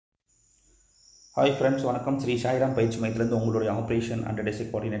Hi friends, வணக்கம். ஸ்ரீ சாய்ராம் பயிற்சி மையத்திலேருந்து உங்களுடைய operation and test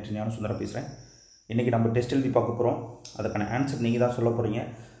coordinator Gnanasundaram பேசுகிறேன். இன்றைக்கி நம்ம டெஸ்ட் எழுதி பார்க்க போகிறோம். அதுக்கான ஆன்சர் நீங்கள் தான் சொல்ல போகிறீங்க.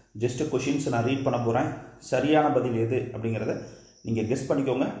 ஜஸ்ட்டு கொஷின்ஸ் நான் ரீட் பண்ண போகிறேன். சரியான பதில் எது அப்படிங்கிறத நீங்கள் கெஸ்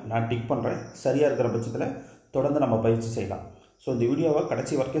பண்ணிக்கோங்க. நான் டிக் பண்ணுறேன். சரியாக இருக்கிற பட்சத்தில் தொடர்ந்து நம்ம பயிற்சி செய்யலாம். ஸோ இந்த வீடியோவை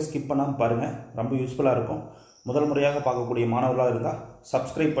கடைசி வரைக்கும் ஸ்கிப் பண்ணாமல் பாருங்கள். ரொம்ப யூஸ்ஃபுல்லாக இருக்கும். முதல் முறையாக பார்க்கக்கூடிய மாணவர்களாக இருந்தால்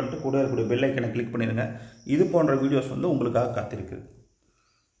சப்ஸ்கிரைப் பண்ணிட்டு கூட இருக்கக்கூடிய பெல் ஐக்கனை கிளிக் பண்ணிடுங்க. இது போன்ற வீடியோஸ் உங்களுக்காக காத்திருக்கு.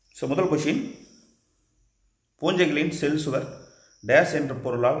 ஸோ முதல் கொஷின், பூஞ்சைகளின் செல் சுவர் டேஷ் என்ற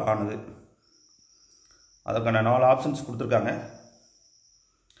பொருளால் ஆனது. அதுக்கான 4 ஆப்ஷன்ஸ் கொடுத்துருக்காங்க.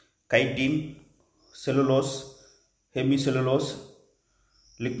 Chitin, cellulose, Hemi cellulose,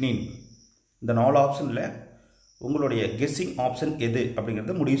 lignin. இந்த 4 ஆப்ஷனில் உங்களுடைய கெஸ்ஸிங் ஆப்ஷன் எது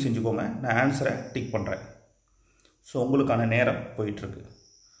அப்படிங்கிறத முடிவு செஞ்சுக்கோங்க. நான் ஆன்சரை டிக் பண்ணுறேன். ஸோ உங்களுக்கான நேரம் போயிட்டுருக்கு.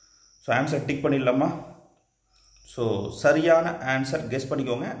 ஸோ ஆன்சர் டிக் பண்ணிடலாமா? ஸோ சரியான ஆன்சர் கெஸ்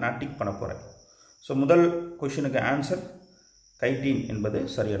பண்ணிக்கோங்க. நான் டிக் பண்ண போகிறேன். ஸோ முதல் கொஷினுக்கு ஆன்சர் கைட்டின் என்பது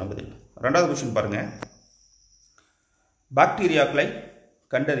சரியான பதில். ரெண்டாவது கொஷின் பாருங்கள். பாக்டீரியாக்களை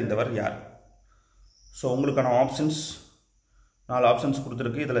கண்டறிந்தவர் யார்? ஸோ உங்களுக்கான ஆப்ஷன்ஸ் 4 ஆப்ஷன்ஸ்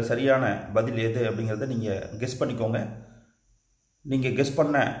கொடுத்துருக்கு. இதில் சரியான பதில் எது அப்படிங்கிறத நீங்கள் கெஸ் பண்ணிக்கோங்க. நீங்கள் கெஸ்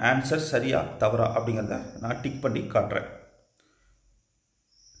பண்ண ஆன்சர் சரியா தவறா அப்படிங்கிறத நான் டிக் பண்ணி காட்டுறேன்.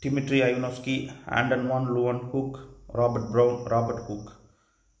 டிமிட்ரி ஐவனோஸ்கி, ஆண்டன் வான் லூவன் hook, Robert brown, Robert Hooke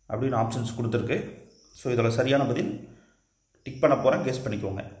அப்படின்னு ஆப்ஷன்ஸ் கொடுத்துருக்கு. ஸோ இதில் சரியான பதில் டிக் பண்ண போகிறேன். கெஸ்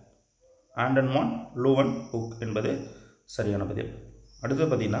பண்ணிக்கோங்க. ஆண்டன் வான் லூவன் ஹூக் என்பது சரியான பதில். அடுத்து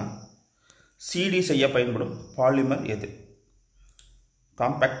பார்த்தீங்கன்னா, சிடி செய்ய பயன்படும் பாலிமர் எது?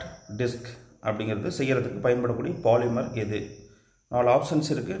 காம்பேக்ட் டிஸ்க் அப்படிங்கிறது செய்கிறதுக்கு பயன்படக்கூடிய பாலிமர் எது? 4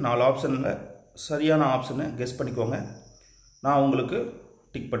 ஆப்ஷன்ஸ் இருக்குது. 4 ஆப்ஷனில் சரியான ஆப்ஷனை கெஸ் பண்ணிக்கோங்க. நான் உங்களுக்கு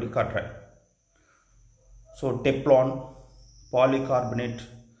டிக் பண்ணி காட்டுறேன். So Teflon, polycarbonate,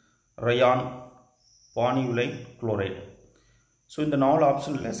 rayon, பானியுலைன் chloride. So இந்த 4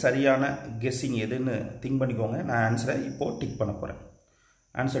 ஆப்ஷனில் சரியான கெஸ்ஸிங் எதுன்னு திங்க் பண்ணிக்கோங்க. நான் ஆன்சரை இப்போது டிக் பண்ண போகிறேன்.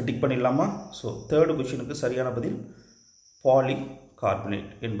 ஆன்சர் டிக் பண்ணிடலாமா? ஸோ தேர்டு கொஷினுக்கு சரியான பதில்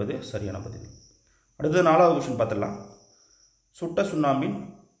பாலிகார்பனேட் என்பது சரியான பதில். அடுத்தது 4வது கொஷின் பார்த்துடலாம். சுட்ட சுண்ணாம்பின்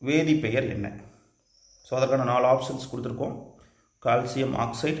வேதி பெயர் என்ன? ஸோ அதற்கான 4 ஆப்ஷன்ஸ் கொடுத்துருக்கோம். Calcium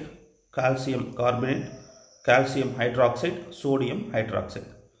oxide, calcium carbonate, calcium hydroxide, sodium hydroxide.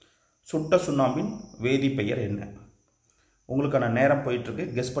 சுட்ட சுண்ணாம்பின் வேதி பெயர் என்ன? உங்களுக்கான நேரம் போயிட்டுருக்கு.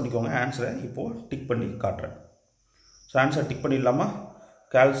 கெஸ் பண்ணிக்கோங்க. ஆன்சரை இப்போது டிக் பண்ணி காட்டுறேன். ஸோ ஆன்சர் டிக் பண்ணிடலாமா?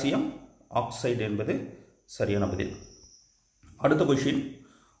 கால்சியம் ஆக்சைடு என்பது சரியான பதில். அடுத்த கொஷின்,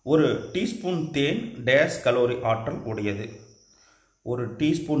 ஒரு டீஸ்பூன் தேன் டேஷ் கலோரி ஆற்றல் உடையது. ஒரு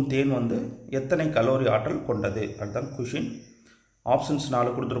டீஸ்பூன் தேன் எத்தனை கலோரி ஆற்றல் கொண்டது? அதுதான் கொஷின். ஆப்ஷன்ஸ் 4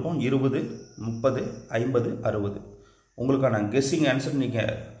 கொடுத்துருக்கோம். 20, 30, 50, 60. உங்களுக்கான கெஸ்ஸிங் ஆன்சர்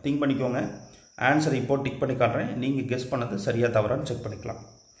நீங்கள் திங்க் பண்ணிக்கோங்க. ஆன்சரை இப்போது டிக் பண்ணி காட்டுறேன். நீங்கள் கெஸ் பண்ணது சரியாக தவறான்னு செக் பண்ணிக்கலாம்.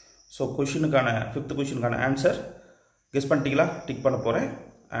 ஸோ கொஷினுக்கான 5th கொஷினுக்கான ஆன்சர் கெஸ் பண்ணிட்டீங்களா? டிக் பண்ண போகிறேன்.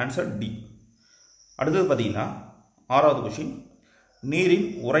 Answer D. அடுத்தது பார்த்தீங்கன்னா 6வது கொஷின், நீரின்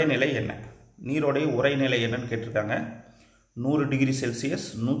உறைநிலை என்ன? நீரோடைய உறைநிலை என்னன்னு கேட்டிருக்காங்க. 100 degree Celsius,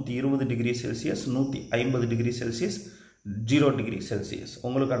 120 degree Celsius, 150 degree Celsius, 0 degree Celsius.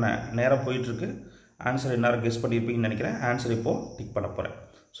 உங்களுக்கான நேரம் போயிட்டுருக்கு. ஆன்சர் எல்லாரும் கெஸ் பண்ணியிருப்பீங்கன்னு நினைக்கிறேன். ஆன்சர் இப்போது டிக் பண்ண போகிறேன்.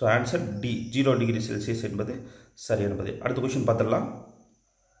 So answer D, 0 degree Celsius என்பது சரியான பதில். அடுத்த கொஷின் பார்த்துடலாம்.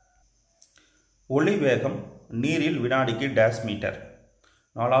 ஒளி வேகம் நீரில் வினாடிக்கு டேஷ் மீட்டர்.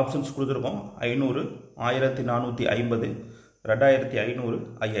 4 ஆப்ஷன்ஸ் கொடுத்துருக்கோம். 500, 1450, 2500,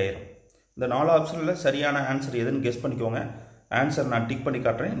 5000. இந்த 4 ஆப்ஷனில் சரியான ஆன்சர் எதுன்னு கெஸ் பண்ணிக்கோங்க. ஆன்சர் நான் டிக் பண்ணி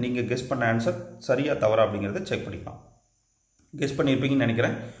காட்டுறேன். நீங்கள் கெஸ் பண்ண ஆன்சர் சரியா தவறா அப்படிங்கிறத செக் பண்ணிக்கலாம். கெஸ் பண்ணியிருப்பீங்கன்னு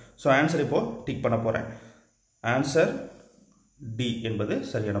நினைக்கிறேன். ஸோ ஆன்சர் இப்போது டிக் பண்ண போகிறேன். ஆன்சர் டி என்பது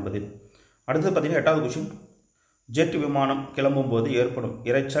சரியான பதில். அடுத்தது பார்த்தீங்கன்னா 8வது கொஷின், ஜெட் விமானம் கிளம்பும் போது ஏற்படும்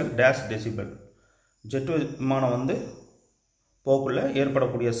இரைச்சல் டேஷ் டெசிபல். ஜெட் விமானம் போக்குள்ள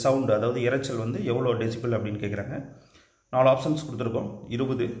ஏற்படக்கூடிய சவுண்டு, அதாவது இரைச்சல் எவ்வளோ டெசிபல் அப்படின்னு கேட்குறாங்க. 4 ஆப்ஷன்ஸ் கொடுத்துருக்கோம்.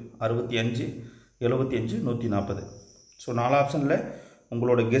 20, 65, 75, 140. ஸோ 4 ஆப்ஷனில்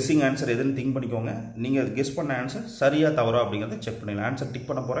உங்களோட கெஸ்ஸிங் ஆன்சர் எதுன்னு திங்க் பண்ணிக்கோங்க. நீங்கள் கெஸ் பண்ண ஆன்சர் சரியா தவறா அப்படிங்கிறத செக் பண்ணிடலாம். ஆன்சர் டிக்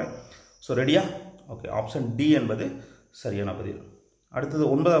பண்ண போகிறேன். ஸோ ரெடியா? ஓகே. ஆப்ஷன் டி என்பது சரியான பதில். அடுத்தது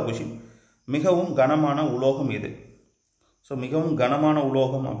 9வது கொஷின், மிகவும் கனமான உலோகம் எது? ஸோ மிகவும் கனமான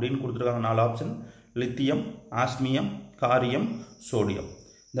உலோகம் அப்படின்னு கொடுத்துருக்காங்க. 4 ஆப்ஷன்: லித்தியம், ஆஸ்மியம், காரியம், சோடியம்.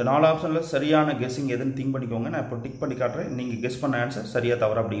 இந்த 4 ஆப்ஷனில் சரியான கெஸ்ஸிங் எதுன்னு திங்க் பண்ணிக்கோங்க. நான் இப்போ டிக் பண்ணி காட்டுறேன். நீங்கள் கெஸ் பண்ண ஆன்சர் சரியா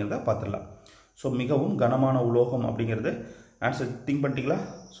தவறா அப்படிங்கிறத பார்த்துடலாம். ஸோ மிகவும் கனமான உலோகம் அப்படிங்கிறது ஆன்சர் திங்க் பண்ணிட்டீங்களா?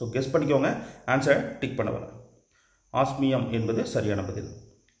 ஸோ கெஸ் பண்ணிக்கோங்க. ஆன்சரை டிக் பண்ண வரேன். ஆஸ்மியம் என்பது சரியான பதில்.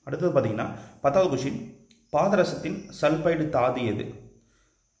 அடுத்தது பார்த்தீங்கன்னா 10வது கொஷின், பாதரசத்தின் சல்பைடு தாது எது?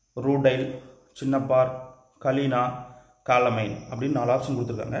 ரூடைல், சின்னப்பார், கலினா, காலமைன் அப்படின்னு 4 ஆப்ஷன்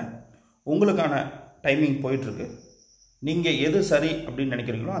கொடுத்துருக்காங்க. உங்களுக்கான டைமிங் போயிட்டுருக்கு. நீங்கள் எது சரி அப்படின்னு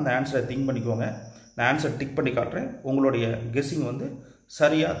நினைக்கிறீங்களோ அந்த ஆன்சரை திங்க் பண்ணிக்கோங்க. நான் ஆன்சர் டிக் பண்ணி காட்டுறேன். உங்களுடைய கெஸ்ஸிங் வந்து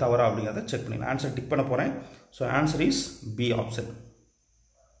சரியா தவறா அப்படிங்கிறத செக் பண்ணி ஆன்சர் டிக் பண்ண போகிறேன். So answer is B option.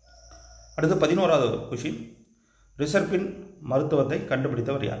 அடுத்து 11வது கொஷின். ரிசர்பின் மருத்துவத்தை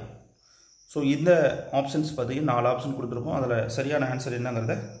கண்டுபிடித்தவர் யார்? ஸோ இந்த ஆப்ஷன்ஸ் பார்த்தீங்கன்னா 4 ஆப்ஷன் கொடுத்துருக்கோம். அதில் சரியான ஆன்சர்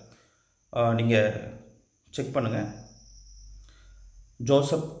என்னங்கிறத நீங்கள் செக் பண்ணுங்கள்.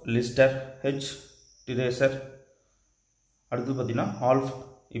 ஜோசப் லிஸ்டர், ஹெச் டிரேசர், அடுத்து பார்த்தீங்கன்னா ஆல்ஃப்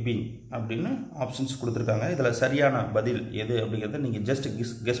இபின் அப்படின்னு ஆப்ஷன்ஸ் கொடுத்துருக்காங்க. இதில் சரியான பதில் எது அப்படிங்கிறத நீங்கள் ஜஸ்ட்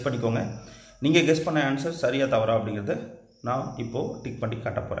கெஸ் பண்ணிக்கோங்க. நீங்கள் கெஸ் பண்ண ஆன்சர் சரியா தவறா அப்படிங்கிறத நான் இப்போது டிக் பண்ணி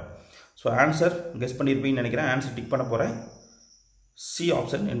காட்ட போகிறேன். ஸோ ஆன்சர் கெஸ் பண்ணியிருப்பீங்கன்னு நினைக்கிறேன். ஆன்சர் டிக் பண்ண போகிறேன். சி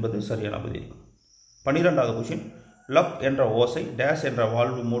ஆப்ஷன் என்பது சரியான பதில். 12வது கொஷின். லப் என்ற ஓசை டேஷ் என்ற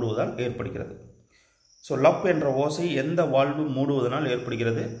வால்வு மூடுவதால் ஏற்படுகிறது. ஸோ லப் என்ற ஓசை எந்த வால்வு மூடுவதனால்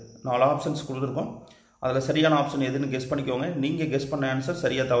ஏற்படுகிறது? 4 ஆப்ஷன்ஸ் கொடுத்துருக்கோம். அதில் சரியான ஆப்ஷன் எதுன்னு கெஸ் பண்ணிக்கோங்க. நீங்கள் கெஸ் பண்ண ஆன்சர்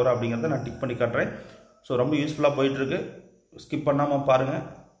சரியா தவறா அப்படிங்கிறத நான் டிக் பண்ணி காட்டுறேன். ஸோ ரொம்ப யூஸ்ஃபுல்லாக போயிட்டுருக்கு. ஸ்கிப் பண்ணாமல் பாருங்கள்.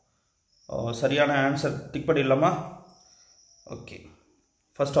 சரியான ஆன்சர் டிக் பண்ணிடலாமா? Okay.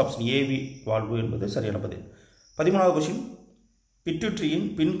 First option AV valve என்பது சரியான பதில். 13வது கொஷின். பிட்யூட்டரியின்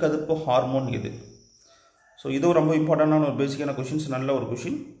பின்கதுப்பு ஹார்மோன் எது? ஸோ இதுவும் ரொம்ப இம்பார்ட்டண்டான ஒரு பேசிக்கான கொஷின்ஸ், நல்ல ஒரு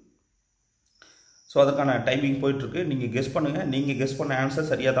கொஷின். ஸோ அதுக்கான டைமிங் போயிட்டுருக்கு. நீங்கள் கெஸ் பண்ணுங்கள். நீங்கள் கெஸ் பண்ண ஆன்சர்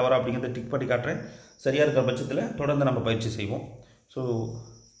சரியா தவறா அப்படிங்கிறத டிக் பண்ணி காட்டுறேன். சரியாக இருக்கிற பட்சத்தில் தொடர்ந்து நம்ம பயிற்சி செய்வோம். ஸோ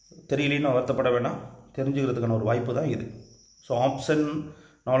தெரியலேன்னு வருத்தப்பட வேண்டாம். தெரிஞ்சுக்கிறதுக்கான ஒரு வாய்ப்பு தான் இது. ஸோ ஆப்ஷன்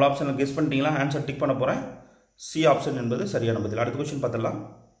 4 ஆப்ஷனில் கெஸ் பண்ணிட்டீங்களா? ஆன்சர் டிக் பண்ண போகிறேன். சி ஆப்ஷன் என்பது சரியான பதில். அடுத்த கொஸ்டின் பார்த்துடலாம்.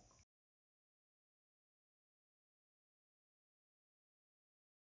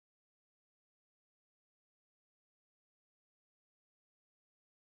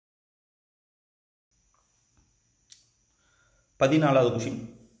 பதினாலாவது கொஷின்.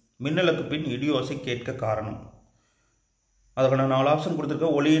 மின்னலுக்கு பின் இடியோசை கேட்க காரணம். அதுக்கான 4 ஆப்ஷன் கொடுத்துருக்க.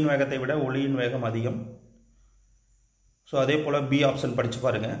 ஒளியின் வேகத்தை விட ஒளியின் வேகம் அதிகம். ஸோ அதே போல் பி ஆப்ஷன் படித்து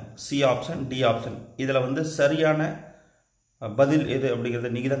பாருங்கள். C option, D option. இதில் வந்து சரியான பதில் எது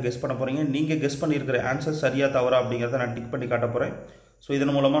அப்படிங்கிறத நீங்கள் தான் கெஸ் பண்ண போகிறீங்க. நீங்கள் கெஸ் பண்ணியிருக்கிற ஆன்சர் சரியா தவறா அப்படிங்கிறத நான் டிக் பண்ணி காட்ட போகிறேன். ஸோ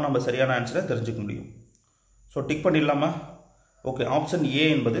இதன் மூலமாக நம்ம சரியான ஆன்சரை தெரிஞ்சுக்க முடியும். ஸோ டிக் பண்ணிடலாமா? ஓகே. ஆப்ஷன் ஏ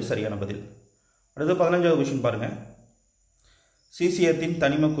என்பது சரியான பதில். அடுத்து 15வது கொஷின் பாருங்கள். சீசியத்தின்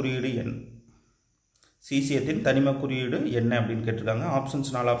தனிம குறியீடு என்ன? சீசியத்தின் தனிம குறியீடு என்ன அப்படின்னு கேட்டிருக்காங்க. ஆப்ஷன்ஸ்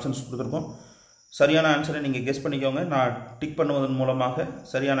 4 ஆப்ஷன்ஸ் கொடுத்துருக்கோம். சரியான ஆன்சரை நீங்கள் கெஸ் பண்ணிக்கோங்க. நான் டிக் பண்ணுவதன் மூலமாக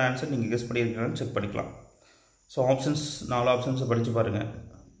சரியான ஆன்சர் நீங்கள் கெஸ் பண்ணியிருக்கீங்கன்னு செக் பண்ணிக்கலாம். ஸோ ஆப்ஷன்ஸ் 4 ஆப்ஷன்ஸை படித்து பாருங்கள்.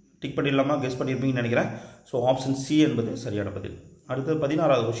 டிக் பண்ணிடலாமா? கெஸ் பண்ணியிருப்பீங்கன்னு நினைக்கிறேன். ஸோ ஆப்ஷன் சி என்பது சரியான பதில். அடுத்து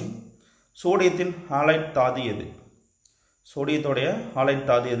 16வது கொஷின். சோடியத்தின் ஹாலைட் தாது எது? சோடியத்தோடைய ஹாலைட்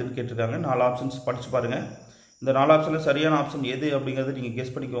தாது எதுன்னு கேட்டிருக்காங்க. 4 ஆப்ஷன்ஸ் படித்து பாருங்கள். இந்த 4 ஆப்ஷனில் சரியான ஆப்ஷன் எது அப்படிங்கிறது நீங்கள்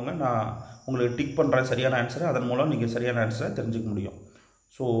கெஸ் பண்ணிக்கோங்க. நான் உங்களுக்கு டிக் பண்ணுறேன் சரியான ஆன்சரை. அதன் மூலம் நீங்கள் சரியான ஆன்சரை தெரிஞ்சுக்க முடியும்.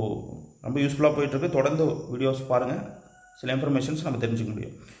 ஸோ ரொம்ப யூஸ்ஃபுல்லாக போயிட்டுருக்கு. தொடர்ந்து வீடியோஸ் பாருங்கள். சில இன்ஃபர்மேஷன்ஸ் நம்ம தெரிஞ்சுக்க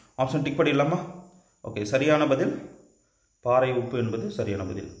முடியும். ஆப்ஷன் டிக் பண்ணிடலாமா? ஓகே. சரியான பதில் பாறை உப்பு என்பது சரியான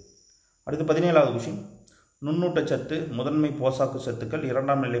பதில். அடுத்து 17வது கொஷின். நுண்ணூட்டச்சத்து, முதன்மை போசாக்கு சத்துக்கள்,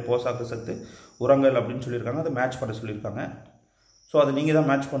 2ஆம் நிலை போசாக்கு சத்து, உரங்கள் அப்படின்னு சொல்லியிருக்காங்க. அதை மேட்ச் பண்ண சொல்லியிருக்காங்க. ஸோ அதை நீங்கள் தான்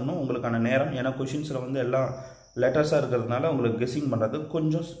மேட்ச் பண்ணணும். உங்களுக்கான நேரம், ஏன்னா கொஷின்ஸில் வந்து எல்லாம் லெட்டர்ஸாக இருக்கிறதுனால உங்களுக்கு கெஸ்ஸிங் பண்ணுறது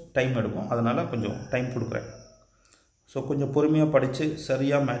கொஞ்சம் டைம் எடுக்கும். அதனால் கொஞ்சம் டைம் கொடுக்குறேன். ஸோ கொஞ்சம் பொறுமையாக படித்து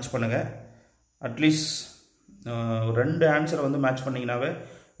சரியாக மேட்ச் பண்ணுங்கள். அட்லீஸ்ட் 2 ஆன்சரை வந்து மேட்ச் பண்ணிங்கனாவே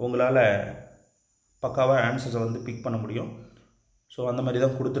உங்களால் பக்காவாக ஆன்சர்ஸை வந்து பிக் பண்ண முடியும். ஸோ அந்த மாதிரி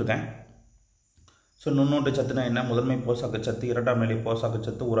தான் கொடுத்துருக்கேன். ஸோ நுண்ணூட்ட சத்துனா என்ன? முதன்மை போசாக்கு சத்து, 2ஆம் நிலை போசாக்கு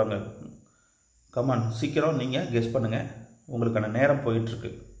சத்து, உரங்கள். கமான், சீக்கிரம் நீங்கள் கெஸ் பண்ணுங்கள். உங்களுக்கான நேரம் போயிட்டுருக்கு.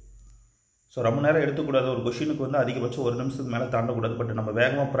 ஸோ ரொம்ப நேரம் எடுத்துக்கூடாது. ஒரு கொஷினுக்கு வந்து அதிகபட்சம் 1 நிமிஷத்துக்கு மேலே தாண்டக்கூடாது. பட் நம்ம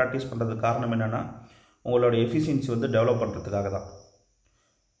வேகமாக ப்ராக்டிஸ் பண்ணுறதுக்கு காரணம் என்னென்னா உங்களோட எஃபிஷியன்சி வந்து டெவலப் பண்ணுறதுக்காக தான்.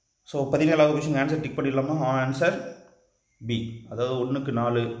 ஸோ 17வது கொஷின் ஆன்சர் டிக் பண்ணிடலாமா? Answer B. அதாவது 1க்கு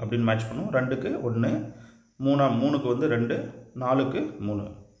 4 அப்படின்னு மேட்ச் பண்ணும். 2க்கு 1, 3க்கு வந்து 2, 4க்கு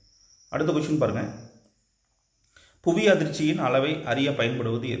 3. அடுத்த கொஷின் பாருங்கள். புவி அதிர்ச்சியின் அளவை அறிய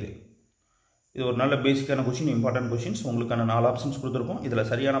பயன்படுவது எது? இது ஒரு நல்ல பேசிக்கான கொஷின், இம்பார்ட்டன்ட் கொஷின்ஸ். உங்களுக்கான 4 ஆப்ஷன்ஸ் கொடுத்துருக்கோம். இதில்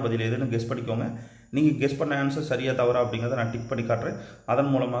சரியான பதில் எதுன்னு கெஸ் பண்ணிக்கோங்க. நீங்கள் கெஸ் பண்ண ஆன்சர் சரியா தவறா அப்படிங்கிறத நான் டிக் பண்ணி காட்டுறேன்.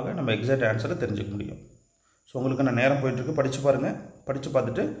 அதன் மூலமாக நம்ம எக்ஸாக்ட் ஆன்சரை தெரிஞ்சுக்க முடியும். ஸோ உங்களுக்கான நேரம் போயிட்டுருக்கு. படித்து பாருங்கள். படித்து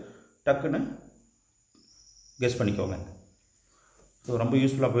பார்த்துட்டு டக்குன்னு கெஸ் பண்ணிக்கோங்க. ஸோ ரொம்ப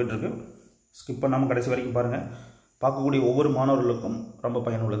யூஸ்ஃபுல்லாக போயிட்டுருக்கு. ஸ்கிப் பண்ணாமல் கடைசி வரைக்கும் பாருங்கள். பார்க்கக்கூடிய ஒவ்வொரு மாணவர்களுக்கும் ரொம்ப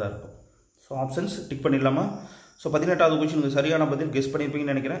பயனுள்ளதாக இருக்கும். ஸோ ஆப்ஷன்ஸ் டிக் பண்ணிடலாமா? ஸோ 18வது கொஷினுக்கு சரியான பதில் கெஸ்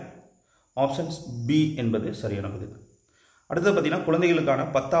பண்ணியிருப்பீங்கன்னு நினைக்கிறேன். ஆப்ஷன்ஸ் பி என்பது சரியான பதில். அடுத்தது பார்த்தீங்கன்னா குழந்தைகளுக்கான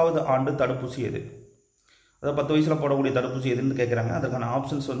 10வது ஆண்டு தடுப்பூசி எது? அதாவது 10 வயசில் போடக்கூடிய தடுப்பூசி எதுன்னு கேட்குறாங்க. அதற்கான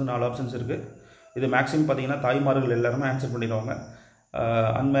ஆப்ஷன்ஸ் வந்து 4 ஆப்ஷன்ஸ் இருக்குது. இது மேக்ஸிமம் பார்த்தீங்கன்னா தாய்மார்கள் எல்லாருமே ஆன்சர் பண்ணிடுவாங்க.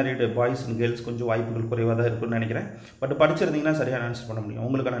 அன்மேரிடு பாய்ஸ் அண்ட் கேர்ள்ஸ் கொஞ்சம் வாய்ப்புகள் குறைவாக தான் இருக்குன்னு நினைக்கிறேன். பட் படிச்சிருந்தீங்கன்னா சரியான ஆன்சர் பண்ண முடியும்.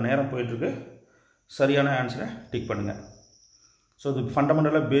 உங்களுக்கான நேரம் போயிட்டுருக்கு. சரியான ஆன்சரை டிக் பண்ணுங்கள். ஸோ இது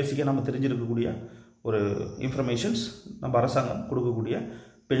ஃபண்டமெண்டலாக பேசிக்காக நம்ம தெரிஞ்சிருக்கக்கூடிய ஒரு இன்ஃபர்மேஷன்ஸ். நம்ம அரசாங்கம் கொடுக்கக்கூடிய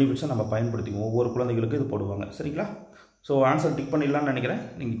பெனிஃபிட்ஸை நம்ம பயன்படுத்திக்குவோம். ஒவ்வொரு குழந்தைகளுக்கு இது போடுவாங்க. சரிங்களா? ஸோ ஆன்சர் டிக் பண்ணிடலான்னு நினைக்கிறேன்.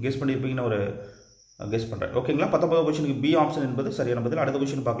 நீங்கள் கெஸ் பண்ணியிருப்பீங்கன்னு ஒரு கெஸ் பண்ணுறேன். ஓகேங்களா? 19வது கொஸ்டினுக்கு பி ஆப்ஷன் என்பது சரியான பதில். அடுத்த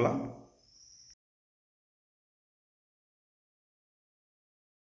கொஸ்டின் பார்க்கலாம்.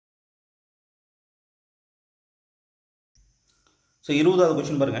 ஸோ 20வது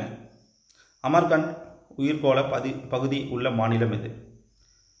கொஸ்டின் பாருங்கள். அமர்கண்ட் உயிர்கோள பகுதி உள்ள மாநிலம் எது?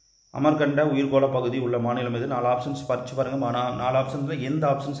 அமர்கண்ட உயிர்கோள பகுதி உள்ள மாநிலம் எது? 4 ஆப்ஷன்ஸ் படித்து பாருங்கள். 4 ஆப்ஷன்ஸில் எந்த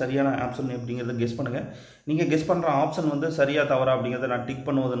ஆப்ஷன் சரியான ஆப்ஷன் அப்படிங்கிறத கெஸ் பண்ணுங்கள். நீங்கள் கெஸ் பண்ணுற ஆப்ஷன் வந்து சரியாக தவறா அப்படிங்கிறத நான் டிக்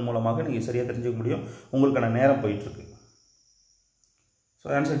பண்ணுவதன் மூலமாக நீங்கள் சரியாக தெரிஞ்சுக்க முடியும். உங்களுக்கான நேரம் போயிட்டுருக்கு.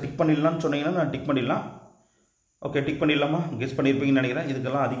 ஸோ ஆன்சர் டிக் பண்ணிடலாம்னு சொன்னீங்கன்னா நான் டிக் பண்ணிடலாம். ஓகே, டிக் பண்ணிடலாமா? கெஸ் பண்ணியிருப்பீங்கன்னு நினைக்கிறேன்.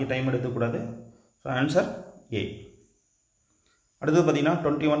 இதுக்கெல்லாம் அதிக டைம் எடுக்கக்கூடாது. So answer A. அடுத்தது பார்த்தீங்கன்னா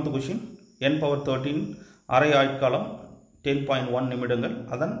 21th கொஸ்டின். n⁻13 அரை ஆயுட்காலம் 10.1 நிமிடங்கள்.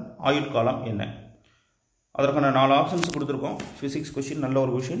 அதன் ஆயுட்காலம் என்ன? அதற்கான 4 ஆப்ஷன்ஸ் கொடுத்துருக்கோம். ஃபிசிக்ஸ் கொஸ்டின், நல்ல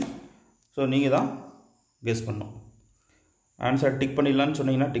ஒரு கொஸ்டின். ஸோ நீங்கள் தான் கெஸ் பண்ணணும். ஆன்சர் டிக் பண்ணிடலான்னு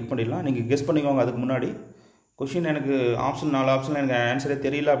சொன்னீங்கன்னா டிக் பண்ணிடலாம். நீங்கள் கெஸ் பண்ணிக்கோங்க. அதுக்கு முன்னாடி கொஸ்டின் எனக்கு ஆப்ஷன் 4 ஆப்ஷனில் எனக்கு ஆன்சரே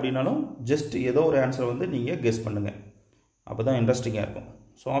தெரியல அப்படின்னாலும் ஜஸ்ட் ஏதோ ஒரு ஆன்சரை வந்து நீங்கள் கெஸ் பண்ணுங்கள். அப்போ தான் இன்ட்ரெஸ்டிங்காக இருக்கும்.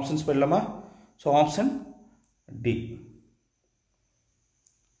 ஸோ ஆப்ஷன்ஸ் போயிடலாமா? So option D.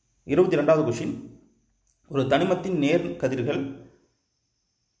 22வது கொஸ்டின். ஒரு தனிமத்தின் நேர் கதிர்கள்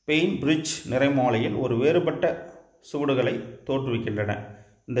பெயின் பிரிட்ஜ் நிறைமாலையில் ஒரு வேறுபட்ட சுவடுகளை தோற்றுவிக்கின்றன.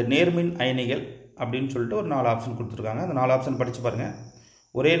 இந்த நேர்மின் அயனிகள் அப்படின்னு சொல்லிட்டு ஒரு 4 ஆப்ஷன் கொடுத்துருக்காங்க. அந்த 4 ஆப்ஷன் படித்து பாருங்கள்.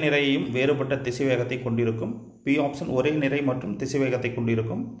 ஒரே நிறையையும் வேறுபட்ட திசைவேகத்தை கொண்டிருக்கும். பி ஆப்ஷன் ஒரே நிறை மற்றும் திசைவேகத்தை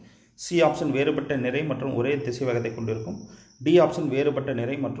கொண்டிருக்கும். சி ஆப்ஷன் வேறுபட்ட நிறை மற்றும் ஒரே திசைவேகத்தை கொண்டிருக்கும். டி ஆப்ஷன் வேறுபட்ட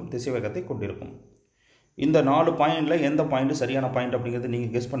நிறை மற்றும் திசைவேகத்தை கொண்டிருக்கும். இந்த 4 பாயிண்டில் எந்த பாயிண்ட் சரியான பாயிண்ட் அப்படிங்கிறது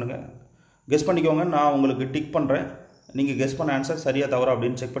நீங்கள் கெஸ் பண்ணுங்கள். கெஸ் பண்ணிக்கோங்க. நான் உங்களுக்கு டிக் பண்ணுறேன். நீங்கள் கெஸ் பண்ண ஆன்சர் சரியாக தவறா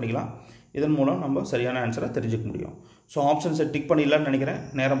அப்படின்னு செக் பண்ணிக்கலாம். இதன் மூலம் நம்ம சரியான ஆன்சரை தெரிஞ்சுக்க முடியும். ஸோ ஆப்ஷன்ஸை டிக் பண்ணிடலான்னு நினைக்கிறேன்.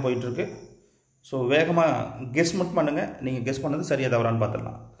 நேரம் போயிட்டுருக்கு. ஸோ வேகமாக கெஸ் மட்டும் பண்ணுங்கள். நீங்கள் கெஸ் பண்ணது சரியாக தவறான்னு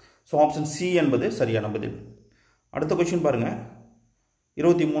பார்த்துடலாம். ஸோ ஆப்ஷன் சி என்பது சரியான பதில். அடுத்த கொஸ்டின் பாருங்கள்.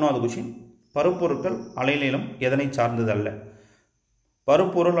 23வது கொஸ்டின். பருப்பொருட்கள் அலைநீளம் எதனை சார்ந்தது அல்ல?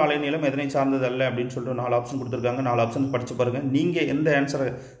 பருப்பொருள் அலைநீளம் எதனை சார்ந்தது அல்ல அப்படின்னு சொல்லிட்டு 4 ஆப்ஷன் கொடுத்துருக்காங்க. 4 ஆப்ஷன் படித்து பாருங்கள். நீங்கள் எந்த ஆன்சரை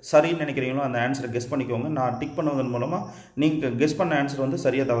சரின்னு நினைக்கிறீங்களோ அந்த ஆன்சரை கெஸ் பண்ணிக்கோங்க. நான் டிக் பண்ணுவதன் மூலமாக நீங்கள் கெஸ் பண்ண ஆன்சர் வந்து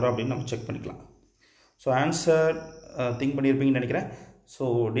சரியாக தவறா அப்படின்னு நம்ம செக் பண்ணிக்கலாம். ஸோ ஆன்சர் திங்க் பண்ணியிருப்பீங்கன்னு நினைக்கிறேன். So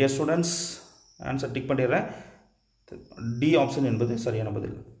dear students, answer tick பண்ணிடுறேன். டி ஆப்ஷன் என்பது சரியான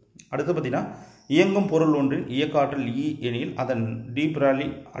பதில். அடுத்து பார்த்தீங்கன்னா இயங்கும் பொருள் ஒன்றின் இயக்க ஆற்றல் இ எனில் அதன் டி பிராலி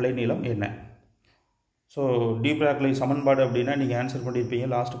அலைநீளம் என்ன? ஸோ டி பிராக்லி சமன்பாடு அப்படின்னா நீங்கள் ஆன்சர் பண்ணியிருப்பீங்க.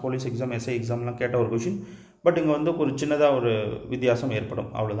 லாஸ்ட் போலீஸ் எக்ஸாம், எஸ்ஐ எக்ஸாம்லாம் கேட்ட ஒரு கொஷின். பட் இங்கே வந்து ஒரு சின்னதாக ஒரு வித்தியாசம் ஏற்படும்,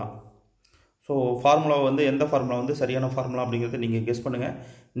 அவ்வளோதான். ஸோ ஃபார்முலா வந்து எந்த ஃபார்முலா வந்து சரியான ஃபார்முலா அப்படிங்கிறத நீங்கள் கெஸ் பண்ணுங்கள்.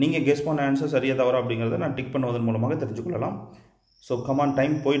 நீங்கள் கெஸ் பண்ண ஆன்சர் சரியாக தவறா அப்படிங்கிறத நான் டிக் பண்ணுவதன் மூலமாக தெரிஞ்சுக்கொள்ளலாம். ஸோ கமான்,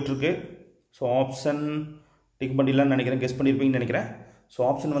 டைம் போயிட்டுருக்கு. ஸோ ஆப்ஷன் டிக் பண்ணிடலான்னு நினைக்கிறேன். கெஸ் பண்ணியிருப்பீங்கன்னு நினைக்கிறேன். ஸோ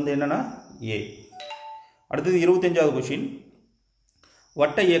ஆப்ஷன் வந்து என்னென்னா ஏ. அடுத்தது 25வது கொஷின்.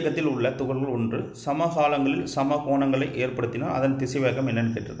 வட்ட இயக்கத்தில் உள்ள துகள்கள் ஒன்று சமகாலங்களில் சம கோணங்களை ஏற்படுத்தினால் அதன் திசைவேகம்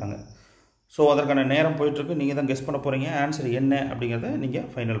என்னன்னு கேட்டிருக்காங்க. ஸோ அதற்கான நேரம் போயிட்டுருக்கு. நீங்கள் தான் கெஸ் பண்ண போகிறீங்க. ஆன்சர் என்ன அப்படிங்கிறத நீங்கள்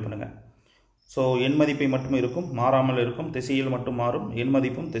ஃபைனல் பண்ணுங்கள். ஸோ எண் மதிப்பை மட்டும் இருக்கும், மாறாமல் இருக்கும். திசையில் மட்டும் மாறும், எண்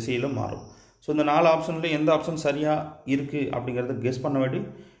மதிப்பும் திசையிலும் மாறும். ஸோ இந்த 4 ஆப்ஷனில் எந்த ஆப்ஷன் சரியாக இருக்குது அப்படிங்கிறத கெஸ் பண்ண வேண்டி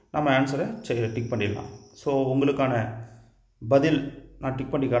நம்ம ஆன்சரை டிக் பண்ணிடலாம். ஸோ உங்களுக்கான பதில் நான்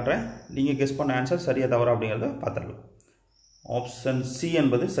டிக் பண்ணி காட்டுறேன். நீங்கள் கெஸ் பண்ண ஆன்சர் சரியாக தவறா அப்படிங்கிறத பார்த்துடலாம். ஆப்ஷன் சி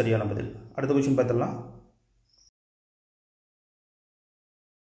என்பது சரியான பதில். அடுத்த கொஸ்டின் பார்த்துடலாம்.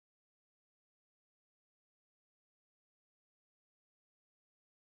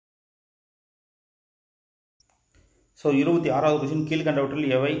 So 26வது question.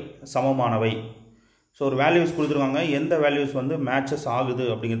 கீழ்கண்டவற்றில் எவை சமமானவை? ஸோ ஒரு வேல்யூஸ் கொடுத்துருவாங்க. எந்த வேல்யூஸ் வந்து மேட்சஸ் ஆகுது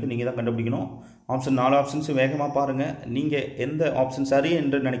அப்படிங்கிறது நீங்கள் தான் கண்டுபிடிக்கணும். ஆப்ஷன் 4 ஆப்ஷன்ஸ் வேகமாக பாருங்கள். நீங்கள் எந்த ஆப்ஷன் சரி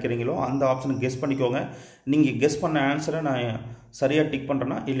என்று நினைக்கிறீங்களோ அந்த ஆப்ஷனை கெஸ் பண்ணிக்கோங்க. நீங்கள் கெஸ் பண்ண ஆன்சரை நான் சரியாக டிக்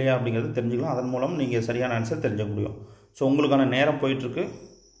பண்ணுறேன்னா இல்லையா அப்படிங்கிறது தெரிஞ்சுக்கலாம். அதன் மூலம் நீங்கள் சரியான ஆன்சர் தெரிஞ்சுக்க முடியும். ஸோ உங்களுக்கான நேரம் போயிட்டுருக்கு.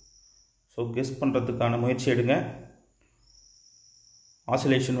 ஸோ கெஸ் பண்ணுறதுக்கான முயற்சி எடுங்க.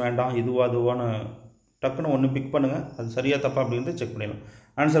 ஆசிலேஷன் வேண்டாம், இதுவான்னு டக்குன்னு ஒன்று பிக் பண்ணுங்கள். அது சரியாக தப்பா அப்படிங்கிறது செக் பண்ணிடலாம்.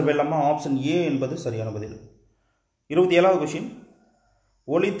 ஆன்சர் போயிடலாமா? ஆப்ஷன் ஏ என்பது சரியான பதில். 27வது கொஸ்டின்.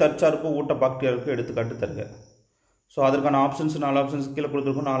 ஒளி தற்சார்பு ஊட்ட பாக்டீரியாவுக்கு எடுத்துக்காட்டு தருக. ஸோ அதற்கான ஆப்ஷன்ஸ் 4 ஆப்ஷன்ஸ் கீழே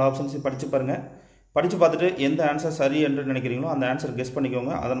கொடுத்துருக்கோம். 4 ஆப்ஷன்ஸையும் படித்து பாருங்கள். படித்து பார்த்துட்டு எந்த ஆன்சர் சரி என்று நினைக்கிறீங்களோ அந்த ஆன்சர் கெஸ்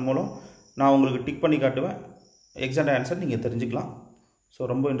பண்ணிக்கோங்க. அதன் மூலம் நான் உங்களுக்கு டிக் பண்ணி காட்டுவேன். எக்ஸாக்ட் ஆன்சர் நீங்கள் தெரிஞ்சுக்கலாம். ஸோ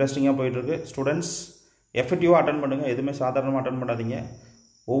ரொம்ப இன்ட்ரெஸ்டிங்காக போயிட்டுருக்கு. ஸ்டூடெண்ட்ஸ் எஃபெக்டிவாக அட்டன் பண்ணுங்கள். எதுவுமே சாதாரணமாக அட்டன் பண்ணாதீங்க.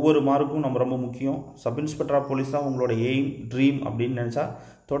 ஒவ்வொரு மார்க்கும் நம்ம ரொம்ப முக்கியம். சப் இன்ஸ்பெக்டர் ஆஃப் போலீஸ் தான் உங்களோட எய்ம் ட்ரீம் அப்படின்னு நினச்சா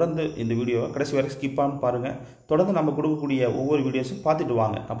தொடர்ந்து இந்த வீடியோவை கடைசி வரை ஸ்கிப் பண்ணி பாருங்கள். தொடர்ந்து நம்ம கொடுக்கக்கூடிய ஒவ்வொரு வீடியோஸும் பார்த்துட்டு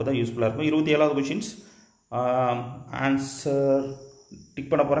வாங்க. அப்போ தான் யூஸ்ஃபுல்லாக இருக்கும். 27வது கொஷின்ஸ் ஆன்சர்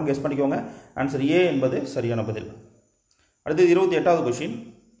டிக் பண்ண போகிறேன். கெஸ் பண்ணிக்கோங்க. ஆன்சர் ஏ என்பது சரியான பதில். அடுத்தது 28வது கொஷின்.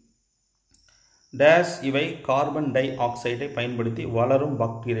 டேஷ் இவை கார்பன் டை ஆக்சைடை பயன்படுத்தி வளரும்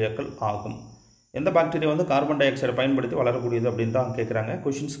பாக்டீரியாக்கள் ஆகும். எந்த பாக்டீரியா வந்து கார்பன் டை ஆக்சைடை பயன்படுத்தி வளரக்கூடியது அப்படின்னு தான் கேட்குறாங்க.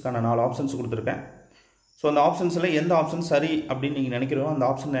 கொஷின்ஸுக்கான 4 ஆப்ஷன்ஸ் கொடுத்துருக்கேன். ஸோ அந்த ஆப்ஷன்ஸில் எந்த ஆப்ஷன் சரி அப்படின்னு நீங்கள் நினைக்கிறோம் அந்த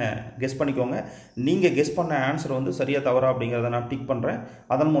ஆப்ஷனை கெஸ் பண்ணிக்கோங்க. நீங்கள் கெஸ் பண்ண ஆன்சர் வந்து சரியாக தவறா அப்படிங்கிறத நான் டிக் பண்ணுறேன்.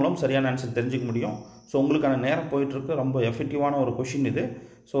 அதன் மூலம் சரியான ஆன்சர் தெரிஞ்சுக்க முடியும். ஸோ உங்களுக்கான நேரம் போயிட்டுருக்கு. ரொம்ப எஃபெக்டிவான ஒரு கொஷின் இது.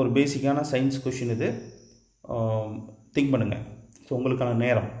 ஸோ ஒரு பேசிக்கான சயின்ஸ் கொஷின் இது. திங்க் பண்ணுங்கள். ஸோ உங்களுக்கான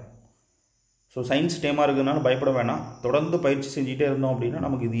நேரம். ஸோ சயின்ஸ் டேமாக இருக்குதுனால பயப்பட வேணாம். தொடர்ந்து பயிற்சி செஞ்சுட்டே இருந்தோம் அப்படின்னா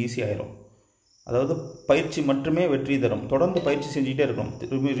நமக்கு இது ஈஸியாகிடும். அதாவது பயிற்சி மட்டுமே வெற்றி தரும். தொடர்ந்து பயிற்சி செஞ்சுக்கிட்டே இருக்கணும்.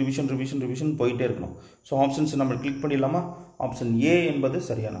 ரிவிஷன் போயிட்டே இருக்கணும். ஸோ ஆப்ஷன்ஸ் நம்ம கிளிக் பண்ணிடலாமா? ஆப்ஷன் ஏ என்பது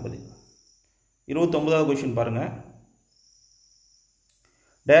சரியான பதில். 29வது கொஷின் பாருங்கள்.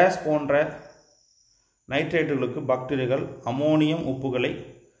 டேஷ் போன்ற நைட்ரேட்டுகளுக்கு பாக்டீரியாக்கள் அமோனியம் உப்புகளை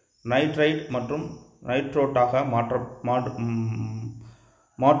நைட்ரைட் மற்றும் நைட்ரோட்டாக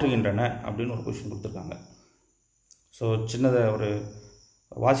மாற்றுகின்றன அப்படின்னு ஒரு கொஷின் கொடுத்துருக்காங்க. ஸோ சின்னதாக ஒரு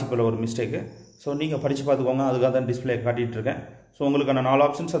வாசிப்பில் ஒரு மிஸ்டேக்கு. ஸோ நீங்கள் படித்து பார்த்துக்கோங்க. அதுக்காக தான் டிஸ்பிளே காட்டிகிட்ருக்கேன். ஸோ உங்களுக்கான 4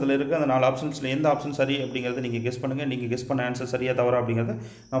 ஆப்ஷன்ஸ் அதில் இருக்குது. அந்த 4 ஆப்ஷன்ஸில் எந்த ஆப்ஷன் சரி அப்படிங்கிறத நீங்கள் கெஸ் பண்ணுங்கள். நீங்கள் கெஸ் பண்ண ஆன்சர் சரியாக தவறா அப்படிங்கிறத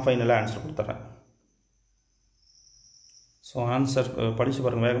நான் ஃபைனலாக ஆன்சர் கொடுத்துட்றேன். ஸோ ஆன்சர் படித்து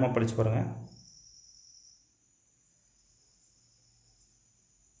பாருங்கள். வேகமாக படித்து பாருங்கள்.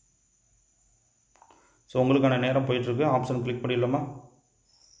 ஸோ உங்களுக்கான நேரம் போயிட்டுருக்கு. ஆப்ஷன் கிளிக் பண்ணிடலாமா?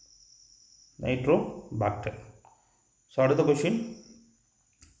 Nitro factor. ஸோ அடுத்த கொஷின்.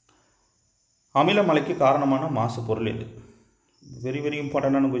 அமிலமலைக்கு காரணமான மாசு பொருள் எது? வெரி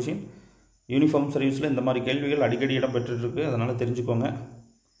இம்பார்ட்டண்டான கொஷின். யூனிஃபார்ம் சர்வீஸில் இந்த மாதிரி கேள்விகள் அடிக்கடி இடம் பெற்றுருக்கு. அதனால் தெரிஞ்சுக்கோங்க.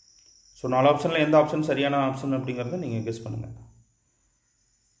 ஸோ 4 ஆப்ஷனில் எந்த ஆப்ஷன் சரியான ஆப்ஷன் அப்படிங்கிறத நீங்கள் கெஸ் பண்ணுங்கள்.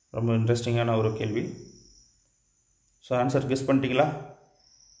 ரொம்ப இன்ட்ரெஸ்டிங்கான ஒரு கேள்வி. ஸோ ஆன்சர் கெஸ் பண்ணிட்டீங்களா?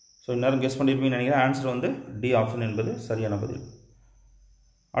 ஸோ இந்நேரம் கெஸ் பண்ணியிருப்பீங்கன்னு நினைக்கிறேன். ஆன்சர் வந்து டி ஆப்ஷன் என்பது சரியான பதில்.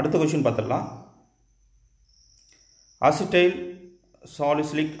 அடுத்த கொஷின் பார்த்துடலாம். அசிட்டைல்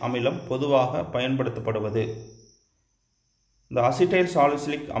சாலிசிலிக் அமிலம் பொதுவாக பயன்படுத்தப்படுவது. இந்த அசிட்டைல்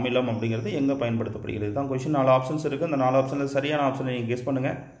சாலிசிலிக் அமிலம் அப்படிங்கிறது எங்கே பயன்படுத்தப்படுகிறது தான் கொஷின். 4 ஆப்ஷன்ஸ் இருக்குது. அந்த 4 ஆப்ஷனில் சரியான ஆப்ஷனை நீங்கள் கெஸ்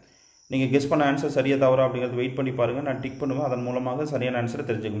பண்ணுங்கள். நீங்கள் கெஸ் பண்ண ஆன்சர் சரியாக தவறா அப்படிங்கிறது வெயிட் பண்ணி பாருங்கள். நான் டிக் பண்ணுவேன். அதன் மூலமாக சரியான ஆன்சரை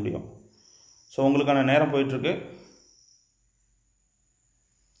தெரிஞ்சுக்க முடியும். ஸோ உங்களுக்கான நேரம் போயிட்டுருக்கு.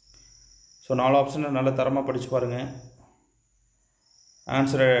 ஸோ 4 ஆப்ஷனை நல்ல தரமாக படித்து பாருங்கள்.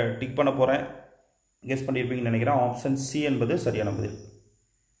 ஆன்சரை டிக் பண்ண போகிறேன். கெஸ் பண்ணியிருப்பீங்கன்னு நினைக்கிறேன். ஆப்ஷன் சி என்பது சரியான பதில்.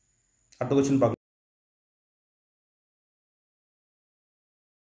 அடுத்த கொஸ்டின் பார்க்கலாம்.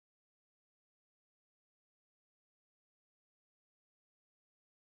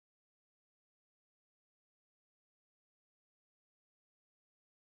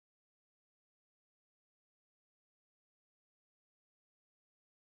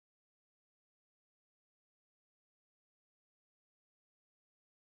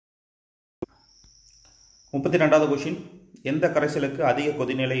 முப்பத்தி 2வது கொஷின். எந்த கரைசலுக்கு அதிக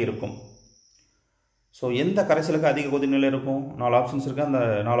கொதிநிலை இருக்கும்? ஸோ எந்த கரைசலுக்கு அதிக கொதிநிலை இருக்கும்? 4 ஆப்ஷன்ஸ் இருக்குது. அந்த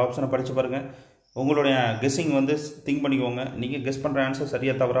 4 ஆப்ஷனை படித்து பாருங்கள். உங்களுடைய கெஸ்ஸிங் வந்து திங்க் பண்ணிக்கோங்க. நீங்கள் கெஸ் பண்ணுற ஆன்சர்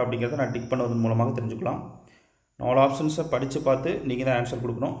சரியாக தவறா அப்படிங்கிறத நான் டிக் பண்ணுவதன் மூலமாக தெரிஞ்சுக்கலாம். 4 ஆப்ஷன்ஸை படித்து பார்த்து நீங்கள் தான் ஆன்சர்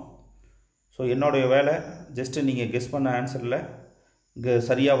கொடுக்கணும். ஸோ என்னுடைய வேலை ஜஸ்ட்டு நீங்கள் கெஸ் பண்ண ஆன்சரில்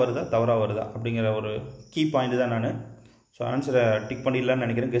சரியாக வருதா தவறாக வருதா அப்படிங்கிற ஒரு கீ பாயிண்ட் தான் நான். ஸோ ஆன்சரை டிக் பண்ணிடலான்னு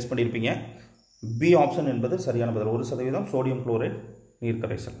நினைக்கிறேன். கெஸ் பண்ணியிருப்பீங்க. பி ஆப்ஷன் என்பது சரியான பதில். 1% சோடியம் குளோரைட் நீர்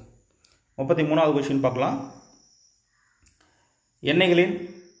கரைசல். 33வது கொஷின் பார்க்கலாம். எண்ணெய்களின்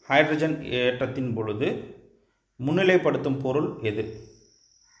ஹைட்ரஜன் ஏற்றத்தின் பொழுது முன்னிலைப்படுத்தும் பொருள் எது?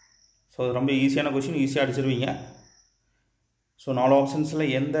 ஸோ ரொம்ப ஈஸியான கொஷின். ஈஸியாக அடிச்சிருவீங்க. ஸோ 4 ஆப்ஷன்ஸில்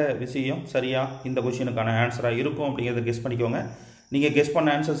எந்த விஷயம் சரியாக இந்த கொஷினுக்கான ஆன்சராக இருக்கும் அப்படிங்கிறத கெஸ் பண்ணிக்கோங்க. நீங்கள் கெஸ்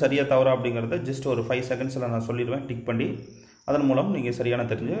பண்ண ஆன்சர் சரியாக தவறா அப்படிங்கிறத ஜஸ்ட் ஒரு 5 செகண்ட்ஸில் நான் சொல்லிடுவேன் டிக் பண்ணி. அதன் மூலம் நீங்கள் சரியான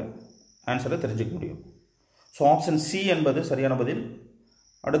ஆன்சரை தெரிஞ்சுக்க முடியும். ஸோ ஆப்ஷன் சி என்பது சரியான பதில்.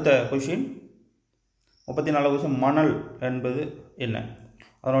 அடுத்த கொஷின் 34வது கொஷின். மணல் என்பது என்ன?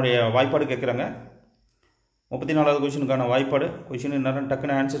 அதனுடைய வாய்ப்பாடு கேட்குறாங்க. 34வது கொஷினுக்கான வாய்ப்பாடு. கொஷின் நேரம்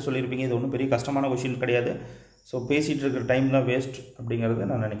டக்குன்னு ஆன்சர் சொல்லியிருப்பீங்க. இது ஒன்றும் பெரிய கஷ்டமான கொஷின் கிடையாது. ஸோ பேசிகிட்டு இருக்கிற டைம் தான் வேஸ்ட் அப்படிங்கிறத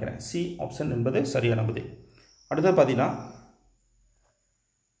நான் நினைக்கிறேன். சி ஆப்ஷன் என்பது சரியான பதில். அடுத்து பார்த்தீங்கன்னா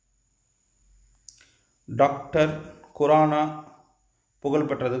டாக்டர் குரானா புகழ்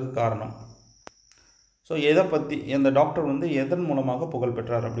பெற்றதுக்கு காரணம். ஸோ எதை பற்றி இந்த டாக்டர் வந்து எதன் மூலமாக புகழ்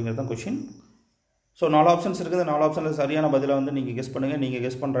பெற்றார் அப்படிங்கிறது தான் கொஷின். ஸோ 4 ஆப்ஷன்ஸ் இருக்குது. 4 ஆப்ஷனில் சரியான பதிலை வந்து நீங்கள் கெஸ் பண்ணுங்கள். நீங்கள்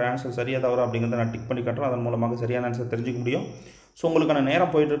கெஸ் பண்ணுற ஆன்சர் சரியாக தவறா அப்படிங்கிறத நான் டிக் பண்ணி காட்டுறேன். அதன் மூலமாக சரியான ஆன்சர் தெரிஞ்சுக்க முடியும். ஸோ உங்களுக்கான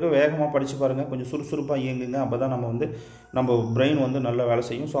நேரம் போயிட்டுருக்கு. வேகமாக படித்து பாருங்கள், கொஞ்சம் சுறுசுறுப்பாக இயங்குங்க. அப்போ தான் நம்ம பிரெயின் வந்து நல்லா வேலை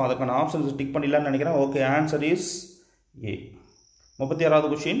செய்யும். ஸோ அதுக்கான ஆப்ஷன்ஸ் டிக் பண்ணிடலான்னு நினைக்கிறேன். Okay, answer is a. 36வது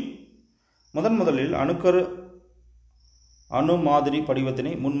question. முதலில் அணு மாதிரி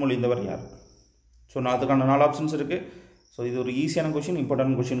படிவத்தினை முன்மொழிந்தவர் யார்? ஸோ அதுக்கான 4 ஆப்ஷன்ஸ் இருக்குது. ஸோ இது ஒரு ஈஸியான கொஷின்,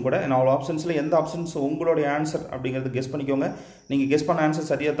 இம்பார்ட்டன்ட் கொஷின் கூட. 4 ஆப்ஷன்ஸில் எந்த ஆப்ஷன்ஸ் உங்களுடைய ஆன்சர் அப்படிங்கிறது கெஸ் பண்ணிக்கோங்க. நீங்கள் கெஸ் பண்ண ஆன்சர்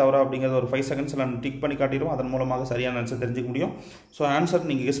சரியாக தவறா அப்படிங்கிறது ஒரு 5 செகண்ட்ஸில் நான் டிக் பண்ணி காட்டிடுவோம். அதன் மூலமாக சரியான ஆன்சர் தெரிஞ்சுக்க முடியும். ஸோ ஆன்சர்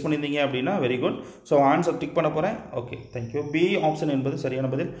நீங்கள் கெஸ் பண்ணியிருந்தீங்க அப்படின்னா very good. So answer tick பண்ண போகிறேன். Okay, thank you. பி ஆப்ஷன் என்பது சரியான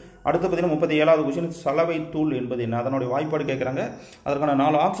பதில். அடுத்து பார்த்தீங்கன்னா 37வது கொஷின். சலவை தூள் என்பது என்ன? அதனுடைய வாய்ப்பாடு கேட்குறாங்க. அதற்கான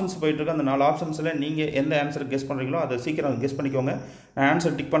 4 ஆப்ஷன்ஸ் போயிட்டுருக்கு. அந்த 4 ஆப்ஷன்ஸில் நீங்கள் எந்த ஆன்சர் கெஸ் பண்ணுறீங்களோ அதை சீக்கிரம் கெஸ் பண்ணிக்கோங்க. நான்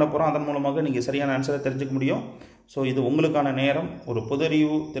ஆன்சர் டிக் பண்ண போகிறோம். அதன் மூலமாக நீங்கள் சரியான ஆன்சரை தெரிஞ்சுக்க முடியும். ஸோ இது உங்களுக்கான நேரம். ஒரு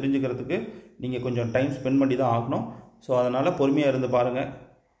பொதறிவு தெரிஞ்சுக்கிறதுக்கு நீங்கள் கொஞ்சம் டைம் ஸ்பெண்ட் பண்ணி தான் ஆகணும். ஸோ அதனால் பொறுமையாக இருந்து பாருங்கள்.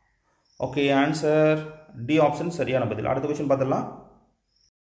 ஓகே, ஆன்சர் டி ஆப்ஷன் சரியான பதில். அடுத்த கொஸ்டின் பார்த்துடலாம்.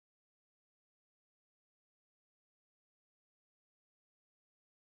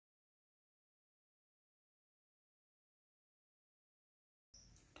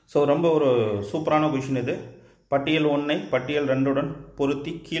 ஸோ ரொம்ப ஒரு சூப்பரான கொஷின் இது. பட்டியல் 1ஐ பட்டியல் 2உடன்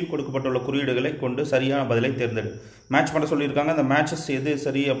பொருத்தி கீழ் கொடுக்கப்பட்டுள்ள குறியீடுகளை கொண்டு சரியான பதிலை தேர்ந்தெடு. மேட்ச் பண்ண சொல்லியிருக்காங்க. அந்த மேட்சஸ் எது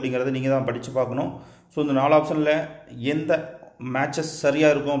சரி அப்படிங்கிறத நீங்கள் தான் படித்து பார்க்கணும். ஸோ இந்த 4 ஆப்ஷனில் எந்த மேட்சஸ்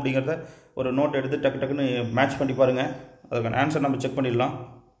சரியாக இருக்கும் அப்படிங்கிறத ஒரு நோட் எடுத்து டக்குன்னு மேட்ச் பண்ணி பாருங்கள். அதுக்கான ஆன்சர் நம்ம செக் பண்ணிடலாம்.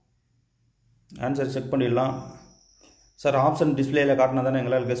 சார் ஆப்ஷன் டிஸ்பிளேயில் காட்டினா தானே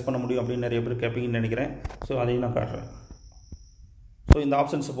எங்களால் கெஸ் பண்ண முடியும் அப்படின்னு நிறைய பேர் கேட்பீங்கன்னு நினைக்கிறேன். ஸோ அதையும் நான் காட்டுறேன். ஸோ இந்த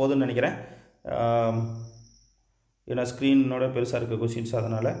ஆப்ஷன்ஸ் போதுன்னு நினைக்கிறேன். ஏன்னா ஸ்க்ரீனோட பெருசாக இருக்க கொஷின்ஸ்,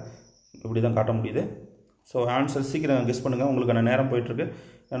 அதனால் இப்படி தான் காட்ட முடியுது. ஸோ ஆன்சர் சீக்கிரம் கெஸ் பண்ணுங்கள். உங்களுக்கான நேரம் போயிட்டுருக்கு.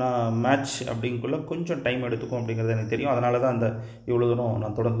 ஏன்னா மேட்ச் அப்படிங்குள்ளே கொஞ்சம் டைம் எடுத்துக்கும் அப்படிங்கிறது எனக்கு தெரியும். அதனால தான் அந்த இவ்வளோ தூரம்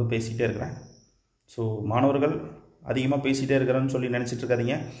நான் தொடர்ந்து பேசிகிட்டே இருக்கிறேன். ஸோ மாணவர்கள் அதிகமாக பேசிகிட்டே இருக்கிறேன்னு சொல்லி நினச்சிட்டு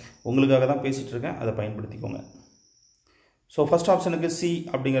இருக்காதீங்க. உங்களுக்காக தான் பேசிகிட்டு இருக்கேன், அதை பயன்படுத்திக்கோங்க. ஸோ ஃபஸ்ட் ஆப்ஷனுக்கு சி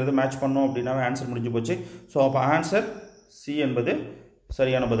அப்படிங்கிறது மேட்ச் பண்ணோம் அப்படின்னா ஆன்சர் முடிஞ்சு போச்சு. ஸோ அப்போ ஆன்சர் சி என்பது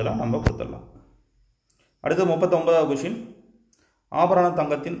சரியான பதிலாக நம்ம கொடுத்துடலாம். அடுத்து 39வது கொஷின். ஆபரண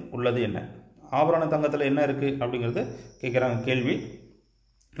தங்கத்தின் உள்ளது என்ன? ஆபரண தங்கத்தில் என்ன இருக்குது அப்படிங்கிறது கேட்குறாங்க கேள்வி.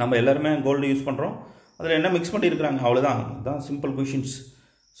 நம்ம எல்லாருமே கோல்டு யூஸ் பண்ணுறோம். அதில் என்ன மிக்ஸ் பண்ணியிருக்கிறாங்க, அவ்வளோதான். இதுதான் சிம்பிள் கொஷின்ஸ்.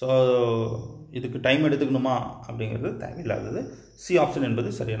 ஸோ இதுக்கு டைம் எடுத்துக்கணுமா அப்படிங்கிறது தேவையில்லாதது. சி ஆப்ஷன்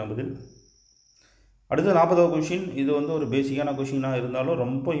என்பது சரியான பதில். அடுத்து 40வது கொஷின். இது வந்து ஒரு பேசிக்கான கொஷினாக இருந்தாலும்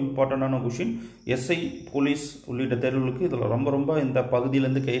ரொம்ப இம்பார்ட்டண்டான கொஷின். எஸ்ஐ, போலீஸ் உள்ளிட்ட தேர்வுகளுக்கு இதில் ரொம்ப இந்த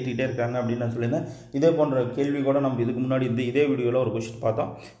பகுதியிலேருந்து கேட்டுக்கிட்டே இருக்காங்க அப்படின்னு நான் சொல்லியிருந்தேன். இதே போன்ற கேள்வி கூட நம்ம இதுக்கு முன்னாடி இதே வீடியோவில் ஒரு கொஷின்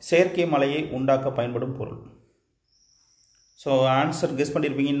பார்த்தோம். செயற்கை மலையை உண்டாக்க பயன்படும் பொருள். ஸோ ஆன்சர் கெஸ்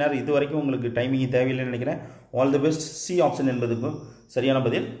பண்ணியிருப்பீங்கன்னா இது வரைக்கும் உங்களுக்கு டைமிங் தேவையில்லைன்னு நினைக்கிறேன். All the best. C option என்பதுக்கும் சரியான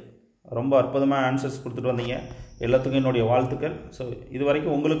பதில். ரொம்ப அற்புதமாக ஆன்சர்ஸ் கொடுத்துட்டு வந்தீங்க. எல்லாத்துக்கும் என்னுடைய வாழ்த்துக்கள். ஸோ இது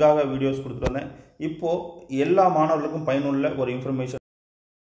வரைக்கும் உங்களுக்காக வீடியோஸ் கொடுத்துட்டு வந்தேன். இப்போது எல்லா மாணவர்களுக்கும் பயனுள்ள ஒரு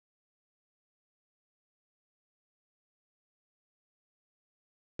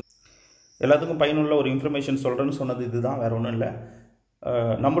இன்ஃபர்மேஷன் சொல்கிறேன்னு சொன்னது இதுதான், வேறு ஒன்றும் இல்லை.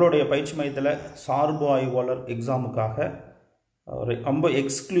 நம்மளுடைய பயிற்சி மையத்தில் சார்பு ஆய்வாளர் எக்ஸாமுக்காக ரொம்ப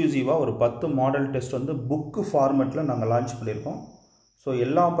எக்ஸ்க்ளூசிவாக ஒரு 10 மாடல் டெஸ்ட் வந்து புக்கு ஃபார்மேட்டில் நாங்கள் லான்ச் பண்ணியிருக்கோம். ஸோ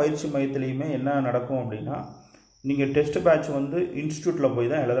எல்லா பயிற்சி மையத்துலேயுமே என்ன நடக்கும் அப்படின்னா, நீங்கள் டெஸ்ட் பேட்ச் வந்து இன்ஸ்டியூட்டில்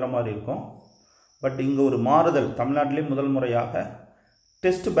போய் தான் எழுதுகிற மாதிரி இருக்கும். பட் இங்கே ஒரு மாறுதல். தமிழ்நாட்டிலே முதல் முறையாக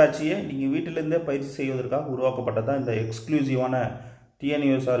டெஸ்ட் பேட்சையே நீங்கள் வீட்டிலேருந்தே பயிற்சி செய்வதற்காக உருவாக்கப்பட்டது தான் இந்த எக்ஸ்க்ளூசிவான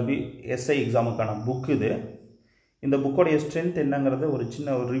TNPSC எஸ்ஐ எக்ஸாமுக்கான புக் இது. இந்த புக்கோடைய ஸ்ட்ரென்த் என்னங்கிறத ஒரு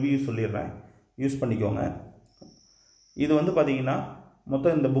சின்ன ஒரு ரிவ்யூ சொல்லிடுறேன், யூஸ் பண்ணிக்கோங்க. இது வந்து பார்த்திங்கன்னா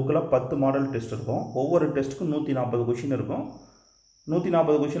மொத்தம் இந்த புக்கில் 10 மாடல் டெஸ்ட் இருக்கும். ஒவ்வொரு டெஸ்ட்டுக்கும் 140 கொஷின் இருக்கும்.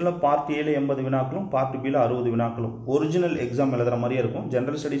 140 கொஷினில் பார்ட் ஏல 80 வினாக்களும் பார்ட் பியில் 60 வினாக்களும் ஒரிஜினல் எக்ஸாம் எழுதுகிற மாதிரியே இருக்கும்.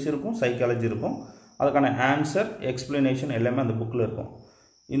 ஜென்ரல் ஸ்டடீஸ் இருக்கும், சைக்காலஜி இருக்கும். அதுக்கான ஆன்சர், எக்ஸ்பிளனேஷன் எல்லாமே அந்த புக்கில் இருக்கும்.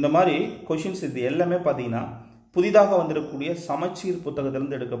 இந்த மாதிரி கொஷின்ஸ் இது எல்லாமே பார்த்தீங்கன்னா புதிதாக வந்திருக்கக்கூடிய சமச்சீர்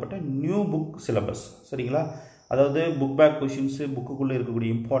புத்தகத்திலிருந்து எடுக்கப்பட்ட நியூ புக் சிலபஸ். சரிங்களா? அதாவது புக் பேக் கொஷின்ஸு, புக்குக்குள்ளே இருக்கக்கூடிய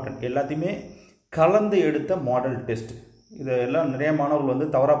இம்பார்ட்டன்ட் எல்லாத்தையுமே கலந்து எடுத்த மாடல் டெஸ்ட். இதெல்லாம் நிறைய மாணவர்கள் வந்து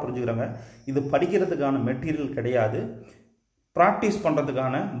தவறாக புரிஞ்சுக்கிறாங்க. இது படிக்கிறதுக்கான மெட்டீரியல் கிடையாது, ப்ராக்டிஸ்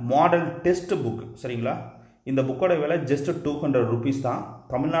பண்ணுறதுக்கான மாடல் டெஸ்ட் புக். சரிங்களா? இந்த புக்கோட விலை ஜஸ்ட் 200 ருபீஸ் தான்.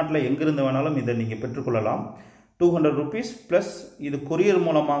 தமிழ்நாட்டில் எங்கிருந்து வேணாலும் இதை நீங்கள் பெற்றுக்கொள்ளலாம். 200 rupees ப்ளஸ் இது கொரியர்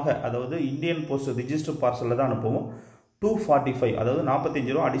மூலமாக, அதாவது இந்தியன் போஸ்ட் ரிஜிஸ்டர் பார்சலில் தான் அனுப்புவோம். 245, அதாவது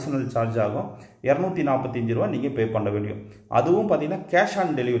 45 ரூபா அடிஷனல் சார்ஜ் ஆகும். 245 ரூபா நீங்கள் பே பண்ண வேண்டியும். அதுவும் பார்த்தீங்கன்னா கேஷ்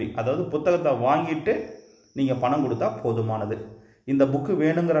ஆன் டெலிவரி, அதாவது புத்தகத்தை வாங்கிட்டு நீங்கள் பணம் கொடுத்தா போதுமானது. இந்த புக்கு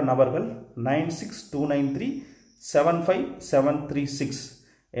வேணுங்கிற நபர்கள் 9629375736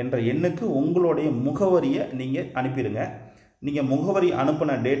 என்ற எண்ணுக்கு உங்களுடைய முகவரியை நீங்கள் அனுப்பிடுங்க. நீங்கள் முகவரி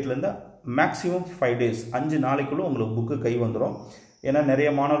அனுப்பின டேட்லேருந்து மேக்ஸிமம் 5 days 5 நாளைக்குள்ளே உங்களுக்கு புக்கு கை வந்துடும். ஏன்னா நிறைய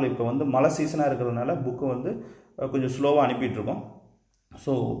மாணவர்கள் இப்போ வந்து மழை சீசனாக இருக்கிறதுனால புக்கு வந்து கொஞ்சம் ஸ்லோவாக அனுப்பிட்டுருக்கோம்.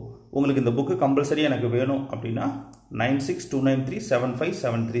 ஸோ உங்களுக்கு இந்த புக்கு கம்பல்சரி எனக்கு வேணும் அப்படின்னா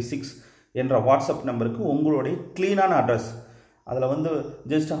 9629375736 என்ற வாட்ஸ்அப் நம்பருக்கு உங்களுடைய க்ளீனான அட்ரஸ், அதில் வந்து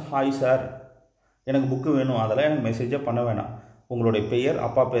ஜஸ்ட் ஹாய் சார் எனக்கு புக்கு வேணும் அதெல்லாம் எனக்கு மெசேஜே பண்ண வேணாம். உங்களுடைய பெயர்,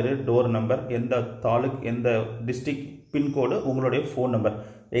 அப்பா பேர், டோர் நம்பர், எந்த தாலுக், எந்த டிஸ்ட்ரிக்ட், பின்கோடு, உங்களுடைய ஃபோன் நம்பர்,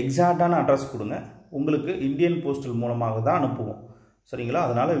 எக்ஸாக்டான அட்ரஸ் கொடுங்க. உங்களுக்கு இந்தியன் போஸ்டல் மூலமாக தான் அனுப்புவோம். சரிங்களா?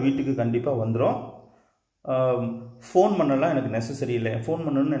 அதனால் வீட்டுக்கு கண்டிப்பாக வந்துடும். ஃபோன் பண்ணலாம் எனக்கு நெசசரி இல்லை, ஃபோன்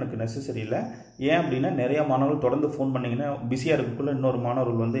பண்ணணும்னு எனக்கு நெசசரி இல்லை. ஏன் அப்படின்னா நிறையா மாணவர்கள் தொடர்ந்து ஃபோன் பண்ணிங்கன்னா பிஸியாக இருக்கக்குள்ளே இன்னொரு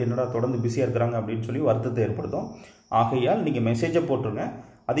மாணவர்கள் வந்து என்னடா தொடர்ந்து பிஸியாக இருக்கிறாங்க அப்படின்னு சொல்லி வருத்தத்தை ஏற்படுத்தும். ஆகையால் நீங்கள் மெசேஜை போட்டுருங்க.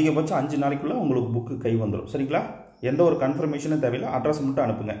 அதிகபட்சம் 5 நாளைக்குள்ளே உங்களுக்கு புக்கு கை வந்துடும். சரிங்களா? எந்த ஒரு கன்ஃபர்மேஷனும் தேவையில்லை, அட்ரஸ் மட்டும்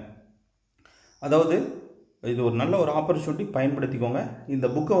அனுப்புங்க. அதாவது இது ஒரு நல்ல ஒரு ஆப்பர்ச்சுனிட்டி, பயன்படுத்திக்கோங்க. இந்த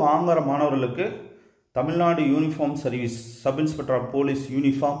புக்கு வாங்குகிற மாணவர்களுக்கு Tamil Nadu uniform service sub inspector of police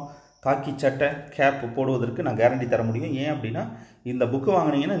uniform, காக்கி சட்டை, கேப் போடுவதற்கு நான் கேரண்டி தர முடியும். ஏன் அப்படின்னா இந்த புக்கு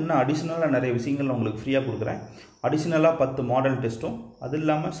வாங்கினீங்கன்னா இன்னும் அடிஷ்னலாக நிறைய விஷயங்கள் நான் உங்களுக்கு ஃப்ரீயாக கொடுக்குறேன். அடிஷ்னலாக 10 மாடல் டெஸ்ட்டும், அது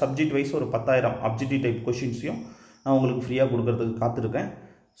இல்லாமல் சப்ஜெக்ட் வைஸ் ஒரு 10,000 அப்ஜெக்டிவ் டைப் கொஷின்ஸையும் நான் உங்களுக்கு ஃப்ரீயாக கொடுக்கறதுக்கு காத்திருக்கேன்.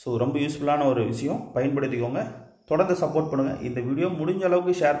 ஸோ ரொம்ப யூஸ்ஃபுல்லான ஒரு விஷயம், பயன்படுத்திக்கோங்க. தொடர்ந்து சப்போர்ட் பண்ணுங்கள். இந்த வீடியோ முடிஞ்ச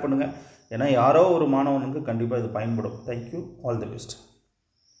அளவுக்கு ஷேர் பண்ணுங்கள். ஏன்னா யாரோ ஒரு மாணவனுக்கு கண்டிப்பாக இது பயன்படும். தேங்க்யூ. All the best.